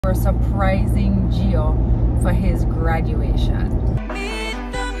We're surprising Gio for his graduation. Meet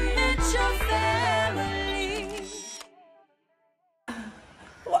the MTM Family.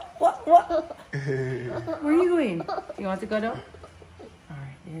 What? Where are you going? You want to go down?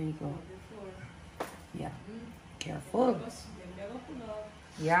 Alright, there you go. Yeah. Careful.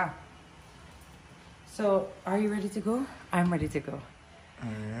 Yeah. So, are you ready to go? I'm ready to go.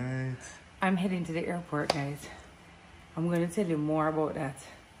 Alright. I'm heading to the airport, guys. I'm going to tell you more about that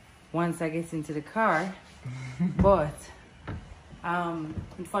once I get into the car. But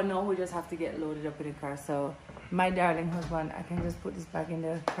for now, we just have to get loaded up in the car. So, my darling husband, I can just put this back in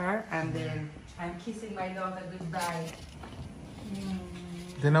the car, and then I'm kissing my daughter goodbye.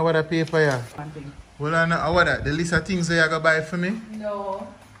 Then I want to pay for you. One thing. Well, I want that. The list of things that you going to buy for me? No.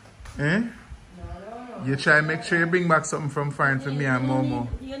 Eh? No. You try and make sure you bring back something from foreign for me and Momo.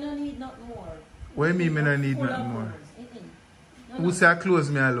 You don't need nothing more. What do you mean I don't need nothing more? Who say I close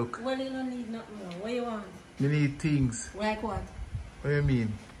me I look? Well, you don't need nothing more. What you want? You need things. Like what? What do you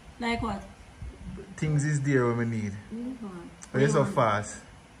mean? Like what? Things is there what I need. Why you so fast?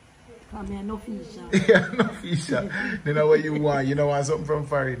 Come here, no fish. Yeah, no fish. Then know what you want. You don't want something from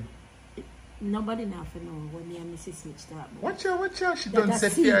foreign. Nobody now for know when me and Mrs. Smith start. Watch out. She That done a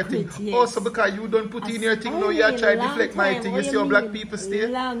set for your secret, thing. yes. Also because you don't put in your thing, now you try to deflect my thing. You see how black people stay?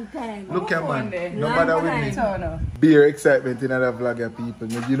 Long time. Look at man. Long No matter with me. time. Beer excitement in other vlogger people.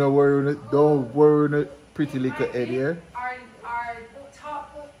 You know worry, don't worry on a pretty little head here. Our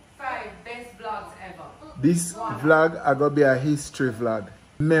top 5 best vlogs ever. This vlog are gonna be a history vlog.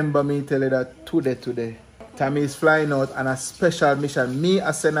 Remember me tell you that today, Tami is flying out on a special mission. Me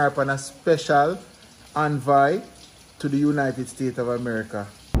I send her on a special envoy to the United States of America.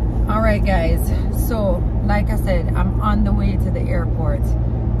 Alright guys, so like I said, I'm on the way to the airport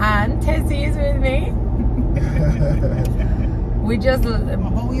and Tessie is with me. We just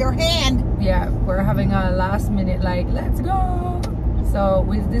Hold your hand. yeah, we're having a last minute like let's go. So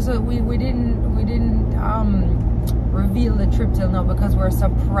we didn't reveal the trip till now because we're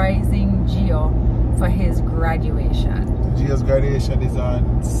surprising Gio for his graduation. Gio's graduation is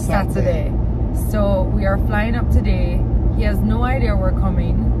on Saturday. So we are flying up today. He has no idea we're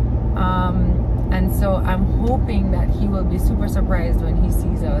coming. And so I'm hoping that he will be super surprised when he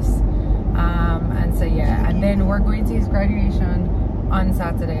sees us. And so yeah, and then we're going to his graduation on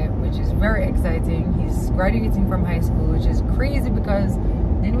Saturday, which is very exciting. He's graduating from high school, which is crazy because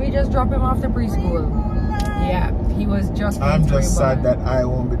then we just drop him off to preschool. Yeah, he was just I'm just sad that I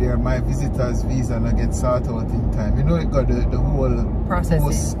won't be there. My visitor's visa not get sorted out in time. You know it got the whole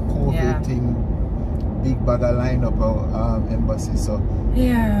post-COVID thing, big bag of line up our embassy. So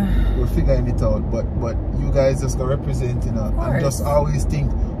yeah, we're figuring it out. But you guys just got representing us. And just always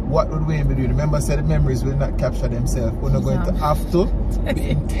think, what would we be doing? Remember I said the memories will not capture themselves. We're not going to have to be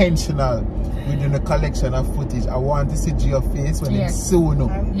intentional within a collection of footage. I want to see your face when it's soon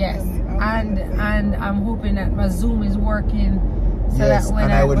up. Yes. And I'm hoping that my Zoom is working so yes, that when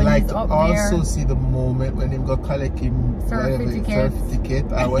I would like to also there, see the moment when him go collect him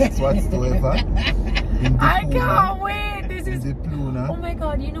certificate or whatsoever. I can't wait. This is the Pluna. Oh my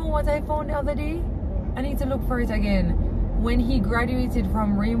god, you know what I found the other day? I need to look for it again. When he graduated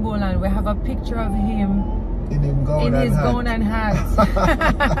from Rainbow Land, we have a picture of him in his gown and hat.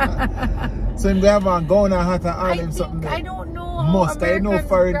 So him have on gown and hat and all him something. I don't know how must I know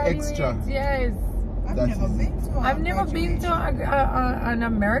foreign graduate. extra. Yes. I've never been to an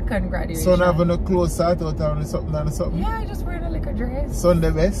American graduation. So having a clothes sort out or something. Yeah, I just wearing a little dress. Sunday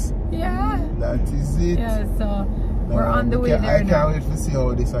best. Yeah. That is it. Yeah, so we're on the way there I now. can't wait to see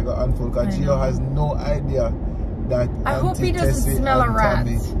how this I got unfold because Gio has no idea that I hope he doesn't smell a rat.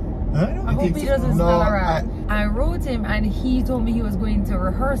 Huh? I hope he doesn't smell a rat. I wrote him and he told me he was going to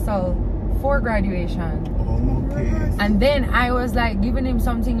rehearsal for graduation. Okay. And then I was like giving him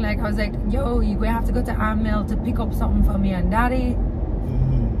something like, I was like, yo, you're going to have to go to Amel to pick up something for me and daddy.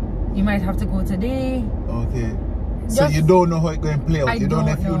 You might have to go today. Okay. So you don't know how it's going to play out? You don't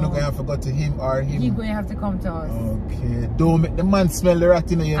know if you're not going to have to go to him or him? He's going to have to come to us. Okay. Don't make the man smell the rat,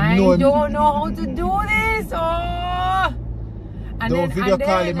 you know. I don't know how to do this. Oh! And don't video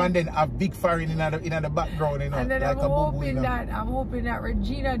call him and then have big foreign in the background, you know. And then like I'm hoping that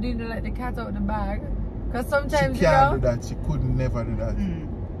Regina didn't let the cat out of the bag. Because sometimes she can't do that. She could never do that.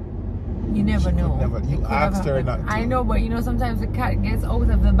 You never know. You asked her not to. I know, but you know sometimes the cat gets out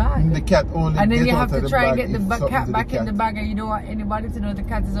of the bag. The cat only and then you have to try and get the cat back in the bag, and you don't want anybody to know the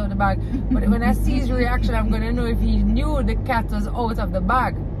cat is out of the bag. But when I see his reaction, I'm going to know if he knew the cat was out of the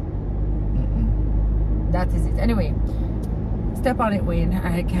bag. That is it. Anyway, step on it, Wayne.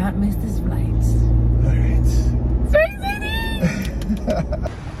 I can't miss this flight. Alright. So exciting!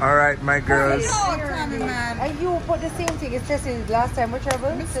 All right, my girls. Tami, man. And you put the same thing. It's just the last time we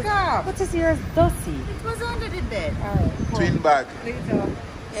traveled. What is yours? Dusty. It was under the bed. All right. Cool. Twin bag. Later.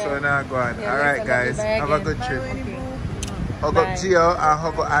 So now go on. Yeah, all right, later, guys. love you. Bye Have a again. good Bye, trip. Winnie Boo. Hug Bye. up Gio and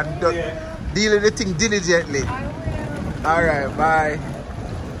hug up and deal with the thing diligently. I will. All right, bye.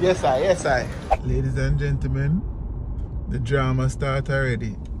 Yes, I. Yes, I. Ladies and gentlemen, the drama start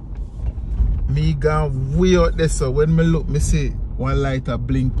already. Me gone way out there, so when me look, me see one light a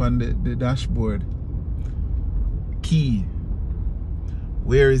blink on the dashboard. Key.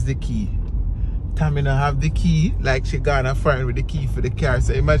 Where is the key? Tami not have the key, like she gonna find with the key for the car.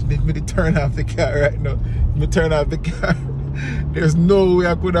 So imagine if me turn off the car right now. Me turn off the car. There's no way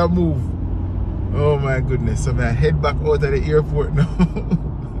I could have moved. Oh my goodness. So I head back out of the airport now.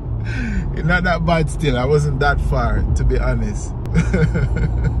 It's not that bad still. I wasn't that far, to be honest.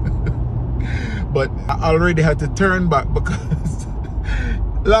 But I already had to turn back because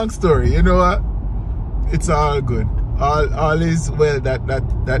long story, you know what? It's all good. All is well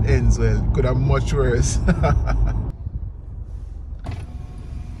that ends well. Could have much worse. I'm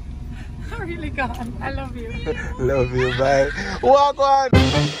really gone. I love you. Love you, bye. Walk on.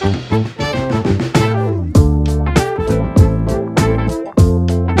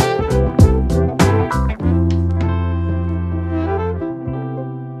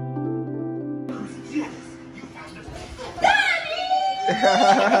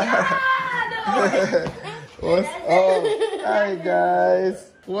 What's up? Hi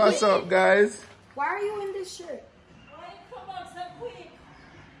guys. What's up, guys? Why are you in this shirt?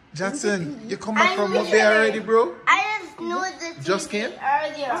 Jackson, you come back from up there already, bro? I just knew the Just came?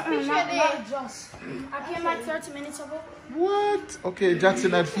 earlier. Not just. I came like 30 minutes ago. What? Okay,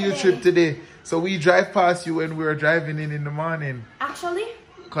 Jackson had field trip today. So we drive past you when we were driving in the morning. Actually?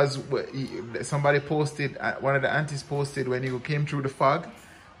 Because somebody posted, one of the aunties posted when you came through the fog.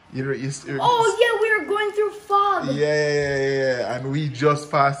 Oh yeah, we were going through fog. Yeah. And we just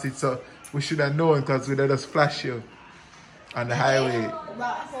passed it. So we should have known because we let us flash you on the highway.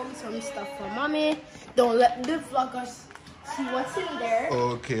 Brought home some stuff for mommy. Don't let the vloggers see what's in there.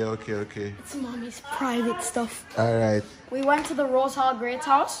 Okay. It's mommy's private stuff. All right. We went to the Rose Hall Great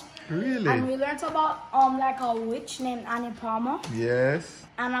House. Really? And we learned about like a witch named Annie Palmer. Yes.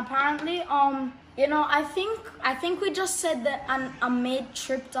 And apparently, you know, I think we just said that a maid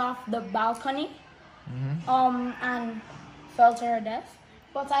tripped off the balcony, and fell to her death.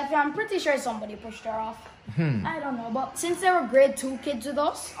 But I'm pretty sure somebody pushed her off. I don't know, but since there were grade 2 kids with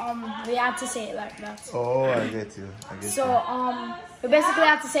us, we had to say it like that. Oh, I get you. So, we basically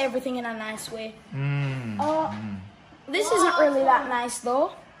had to say everything in a nice way. This isn't really that nice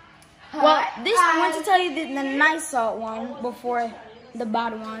though. Well, this I want to tell you the nicer one before the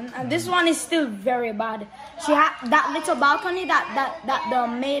bad one, and this one is still very bad. She had that little balcony that the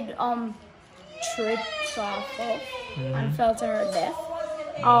maid tripped off of and fell to her death.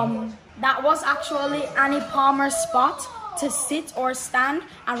 That was actually Annie Palmer's spot to sit or stand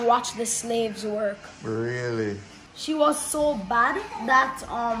and watch the slaves work. Really? She was so bad that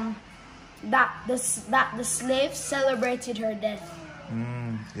the slaves celebrated her death.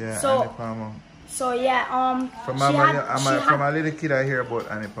 Yeah, So- Annie Palmer. So yeah, From a little kid, I hear about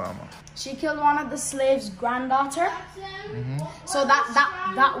Annie Palmer. she killed one of the slaves' granddaughter. So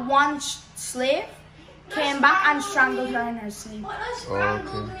that one slave came back and strangled her in her sleep.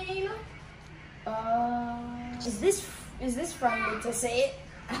 Okay. Is this friendly to say it?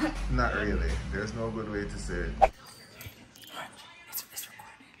 Not really. There's no good way to say it.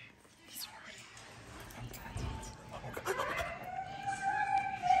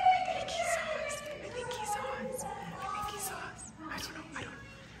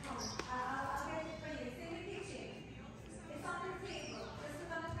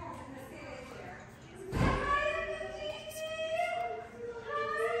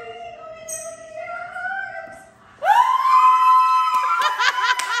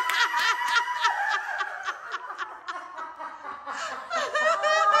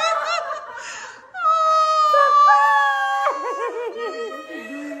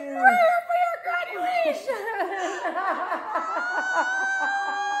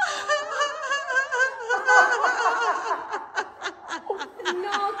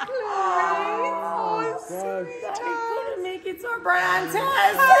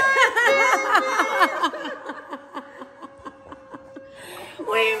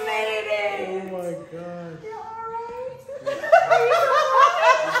 We made it! Oh my God. I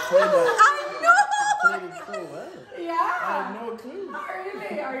know! Yeah? I have no clue.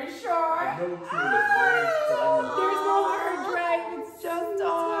 Really? Are you sure? No clue. There's no hard drive, it's just on.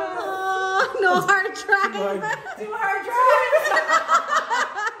 No, hard drive. Too hard drive.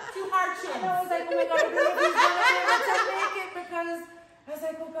 Too hard shit. And I was like, oh my God, I don't know if he's gonna be able to make it because I was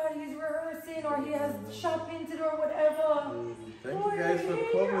like, oh God, he's rehearsing or he has shopping to do or whatever. Thank you guys for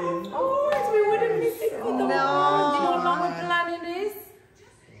coming. Of course, we wouldn't miss it. No. You know how long we're planning this?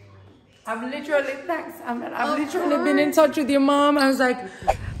 I've literally, thanks. I've literally been in touch with your mom. I was like,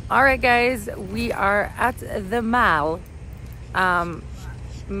 all right, guys, we are at the mall.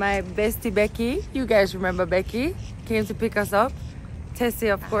 My bestie Becky, you guys remember Becky, came to pick us up. Tessie,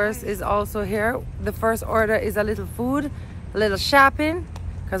 of course, is also here. The first order is a little food, a little shopping,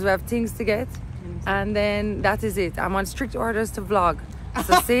 because we have things to get. And then that is it. I'm on strict orders to vlog.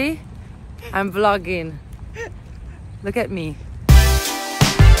 So see, I'm vlogging. Look at me.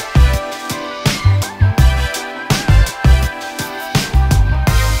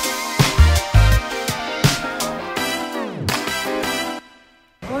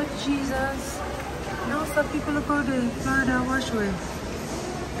 Oh Jesus. No, some people look out the Florida washway.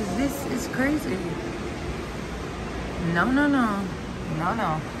 This is crazy. No.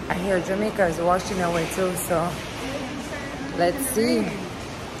 I hear Jamaica is washing away too, so let's see.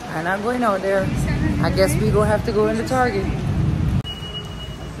 I'm not going out there. I guess we gonna have to go in the Target.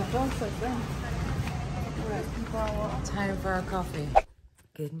 Time for our coffee.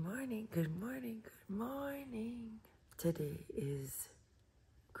 Good morning. Today is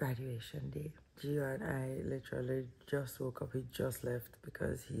graduation day. Gio and I literally just woke up. He just left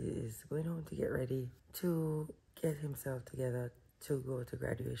because he is going home to get ready to get himself together to go to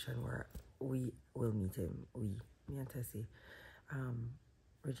graduation where we will meet him. Me and Tessie.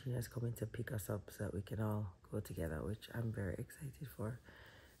 Regina's coming to pick us up so that we can all go together, which I'm very excited for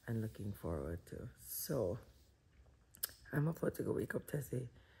and looking forward to. So I'm about to go wake up Tessie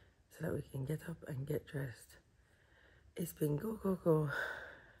so that we can get up and get dressed. It's been go.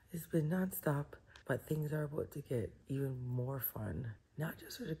 It's been non-stop, but things are about to get even more fun. Not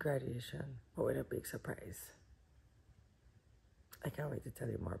just with the graduation, but with a big surprise. I can't wait to tell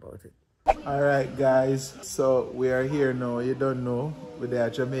you more about it. Alright guys, so we are here now. You don't know, we're there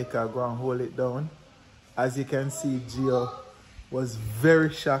at Jamaica, go and hold it down. As you can see, Gio was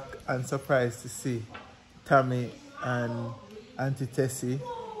very shocked and surprised to see Tami and Auntie Tessie.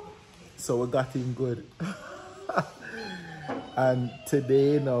 So we got him good. And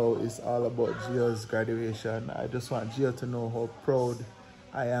today now is all about Gio's graduation. I just want Gio to know how proud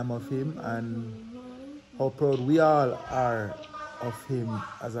I am of him and how proud we all are of him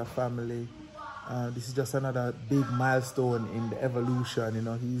as a family. This is just another big milestone in the evolution. You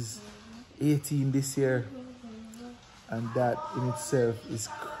know, he's 18 this year, and that in itself is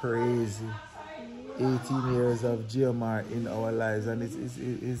crazy. 18 years of GMR in our lives, and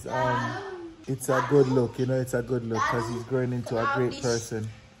it's a good look. You know, it's a good look because he's growing into a great person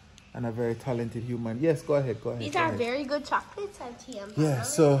and a very talented human. Yes, go ahead. These are very good chocolates, MTM. Yeah,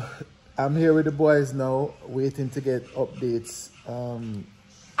 so I'm here with the boys now, waiting to get updates. And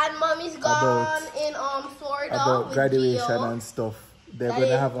Mommy's gone in Florida about with graduation Gio. and stuff. They're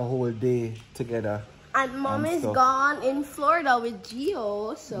gonna have a whole day together. And Mommy's gone in Florida with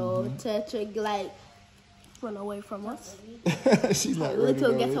Gio, so to like run away from us. She's not a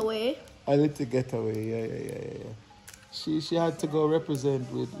little getaway. A little getaway, yeah. She had to go represent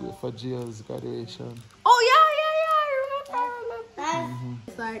for Gio's graduation. Oh yeah, I remember.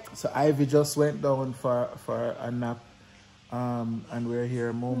 It's like, so Ivy just went down for a nap. And we're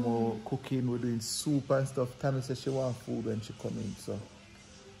here, Momo cooking, we're doing soup and stuff. Tami says she wants food when she come in, so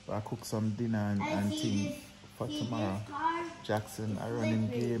I'll cook some dinner and things for tomorrow. Jackson, a running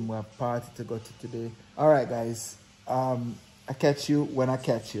game, we have a party to go to today. Alright guys, I catch you when I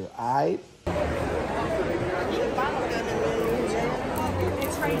catch you, alright?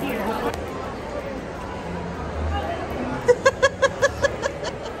 It's right here.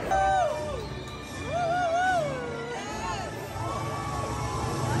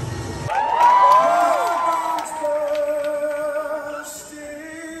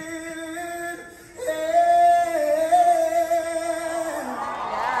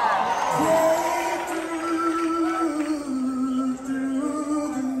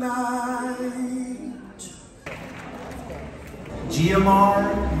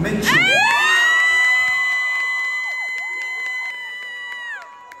 GMR mentioned.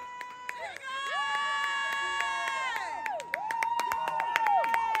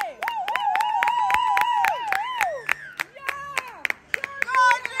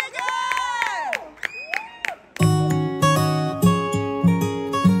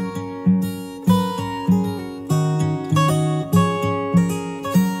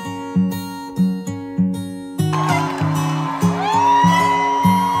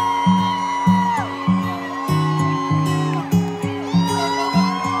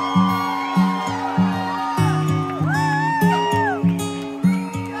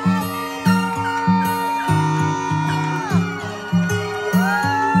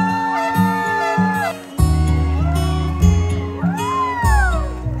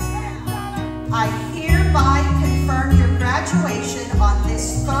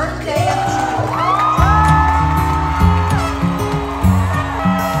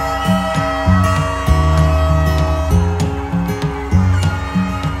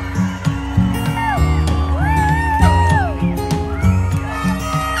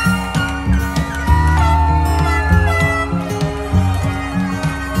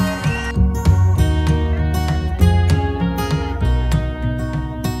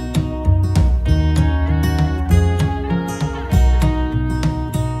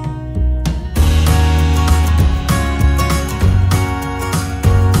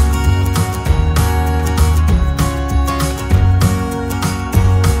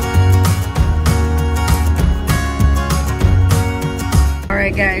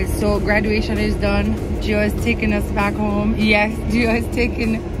 Alright guys, so graduation is done. Gio is taking us back home. Yes, Gio is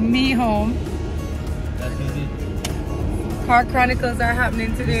taking me home. That's easy. Car Chronicles are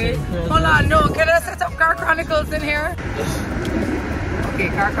happening today. Hold on, no, can I set up Car Chronicles in here? Okay,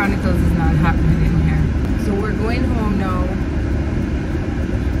 Car Chronicles is not happening in here. So we're going home now.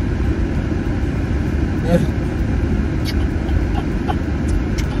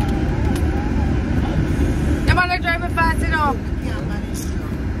 Come on, they're driving fast enough.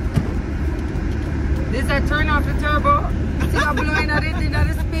 This I turn off the turbo. See I'm blowing at it in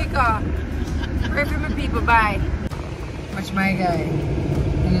the speaker. Pray for me people, bye. Watch my guy.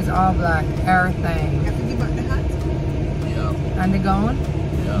 And it's all black, everything. You have to give up the hat. Yeah. And the gown?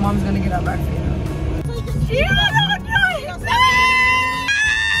 Yeah. Mom's gonna get our back for you.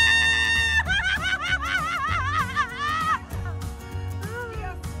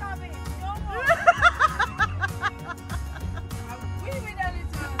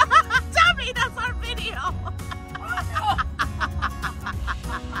 Tami, that's our video.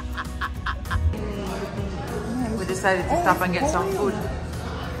 We decided to stop and get some food.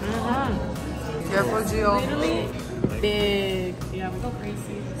 Careful, Gio. Big. Yeah, we go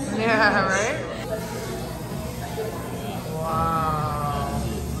crazy. Yeah, right? Wow.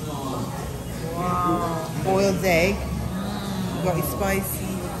 Wow. Boiled egg. Got it spicy.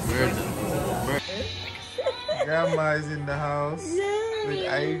 Grandma is in the house with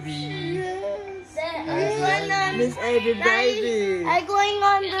Ivy. Miss Ivy, baby. I'm going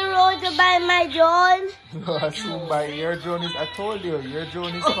on the road to buy my drone. No, soon by your drone is. I told you, your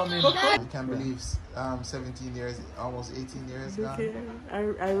drone is coming. I can't believe 17 years, almost 18 years now. Okay.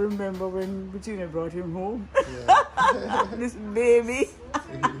 I remember when Bettina brought him home. Yeah. This baby.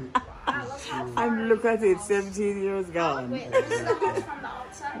 And look at it, 17 years gone.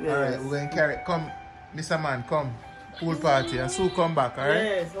 Alright, we're going to carry. Come, Mr. Man, come. Pool party. And Sue come back, alright?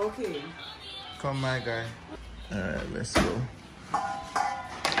 Yes, okay. Come, my guy. Alright, let's go.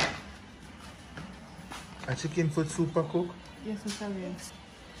 A chicken foot super cook? Yes, Mr. Wayne.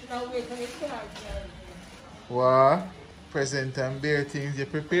 Wow. Present and beer things you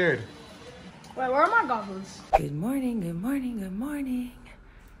prepared. Wait, where are my goggles? Good morning, good morning, good morning.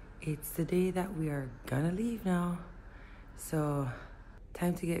 It's the day that we are gonna leave now. So,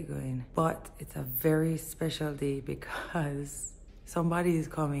 time to get going. But it's a very special day because somebody is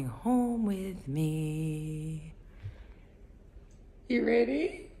coming home with me. You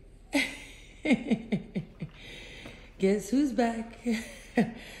ready? Guess who's back?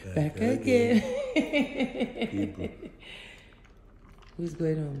 Back again. People. Who's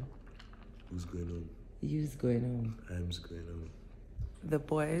going home? Who's going home? You's going home. I'm going home. The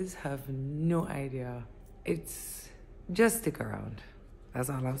boys have no idea. It's just stick around. That's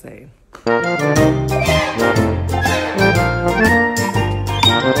all I'm saying.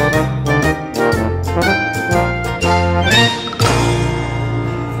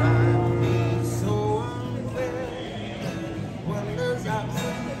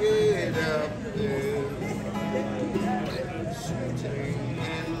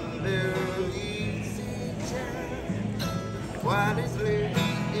 What is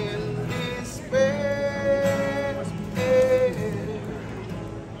living in despair?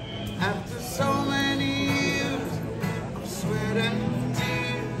 After so many years of sweat and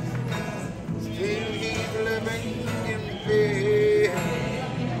tears, still keep living in fear,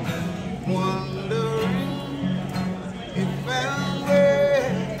 wondering if and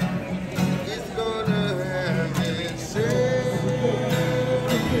where it's gonna have its say.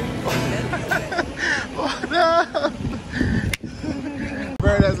 What up?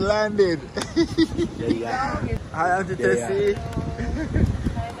 Bird has landed. Hi, Auntie Tessie.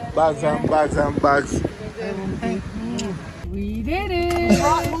 Bags and bags and bags. We did it!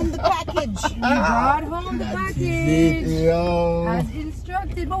 Brought home the package. We brought home the package Yo. as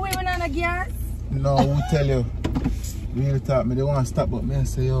instructed, but we went on a gas. No, we'll tell you. Real talk, me they want to stop, but me I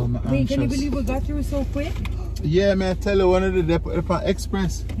say, yo, I'm Wait, can you anxious. believe we got through so quick? Yeah, man, I tell you, one of the Depot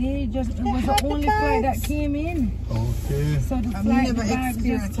Express. It was the only flight that came in. Okay. So the I've flight never bags just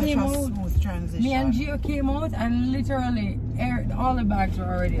experienced such came a out. smooth transition. Me and Gio came out and literally all the bags were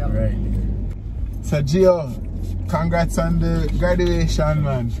already up. Right. So, Gio, congrats on the graduation,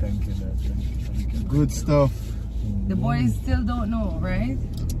 man. Thank you, man. Thank you. Good stuff. The boys still don't know, right?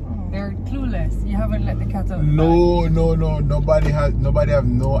 They're clueless. You haven't let the cat out. No. Nobody have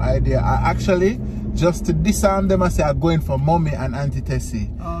no idea. I actually, just to disarm them, I say I'm going for Mommy and Auntie Tessie.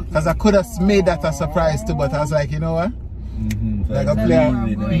 Okay. Because I could have made that a surprise too, but I was like, you know what? I gotta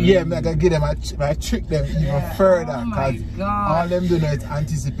play. Yeah, I gotta give them I trick them even further because all them do now is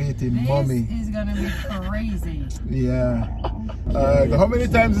anticipating mommy. This is gonna be crazy. Yeah. How many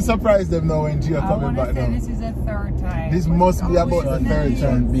times you surprise them now when Gio coming back now? This is the third time. This must be about the third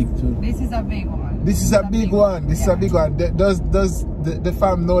time. Big too. This is a big one. This is a big one. This is a big one. Does the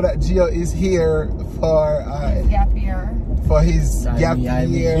fam know that Gio is here for gap year? For his gap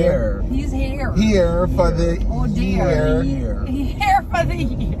year? He's here. Here for the year. Here for the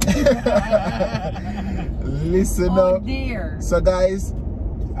year. Listen up. Dear. So guys,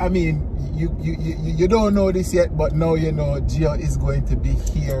 I mean, you don't know this yet, but now you know Gio is going to be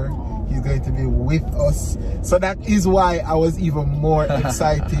here. He's going to be with us. So that is why I was even more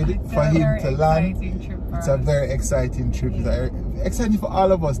excited for him to land. It's a very exciting trip. It's exciting for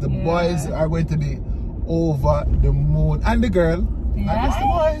all of us. The boys are going to be over the moon. And the girl. Yes. The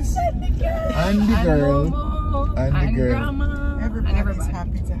boys. And the girl. And the girl. Grandma. Everybody's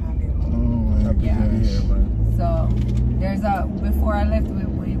happy to have you. Oh, happy to be here, man. So there's before I left we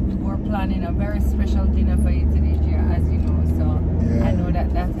were planning a very special dinner for you today, Gia, as you know. So yeah. I know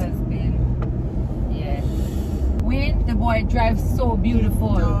that has been When the boy drives so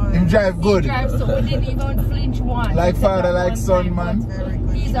beautiful. Him drive good. He drives so we didn't even flinch once. Like father, like son, man.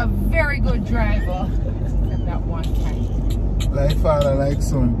 He's a very good driver. Except that one time. Like father, like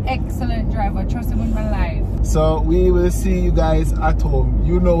son. Excellent driver. Trust him with my life. So we will see you guys at home.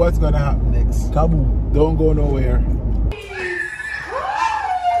 You know what's gonna happen next. Kaboom. Don't go nowhere.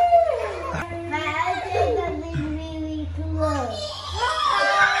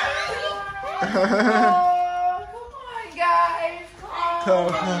 Come on, guys. Come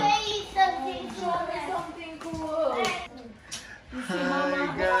on. Something cool. Hi,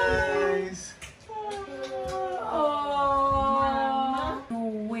 guys. Oh, no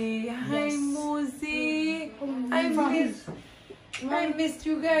way. Hi, Mosey. I missed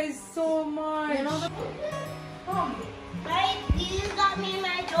you guys so much. Right? You got me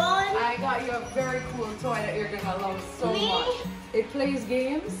my toy. I got you a very cool toy that you're gonna love so much. It plays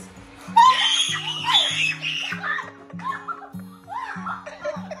games.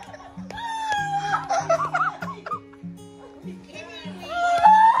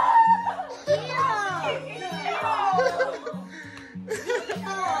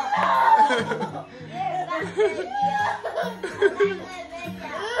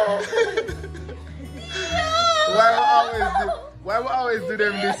 Why we always do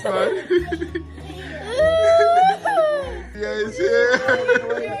them this one? Yes,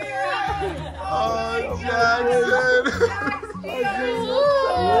 oh, Jackson.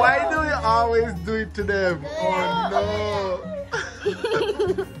 Why do we always do it to them? Oh no.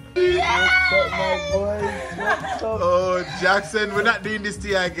 What's up, my boys? What's up? Oh, Jackson, we're not doing this to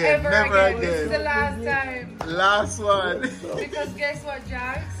you again. Never again. This is the last time. Last one. Because guess what,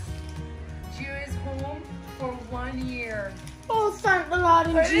 Jax? Gio is home for 1 year. Oh, thank the Lord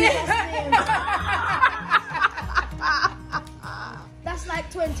in Jesus' name. That's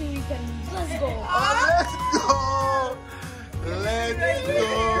like 20 weekends. Let's go. Oh, let's go. Let's go.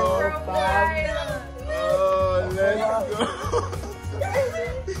 Oh, let's go.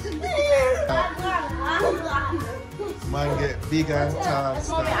 Man get big and tall.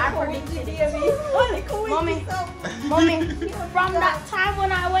 Mommy, from that time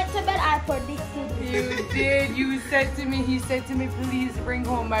when I went to bed, I predicted. You did. You said to me, he said to me, please bring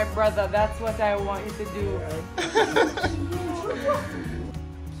home my brother. That's what I want you to do.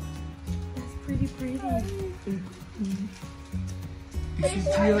 That's pretty.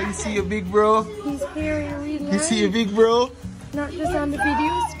 You see your big bro? He's here in real life. You see your big bro? Not just on the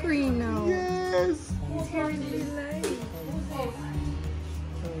video screen now. Yes. He's here in real life.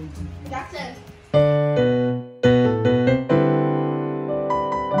 Jackson.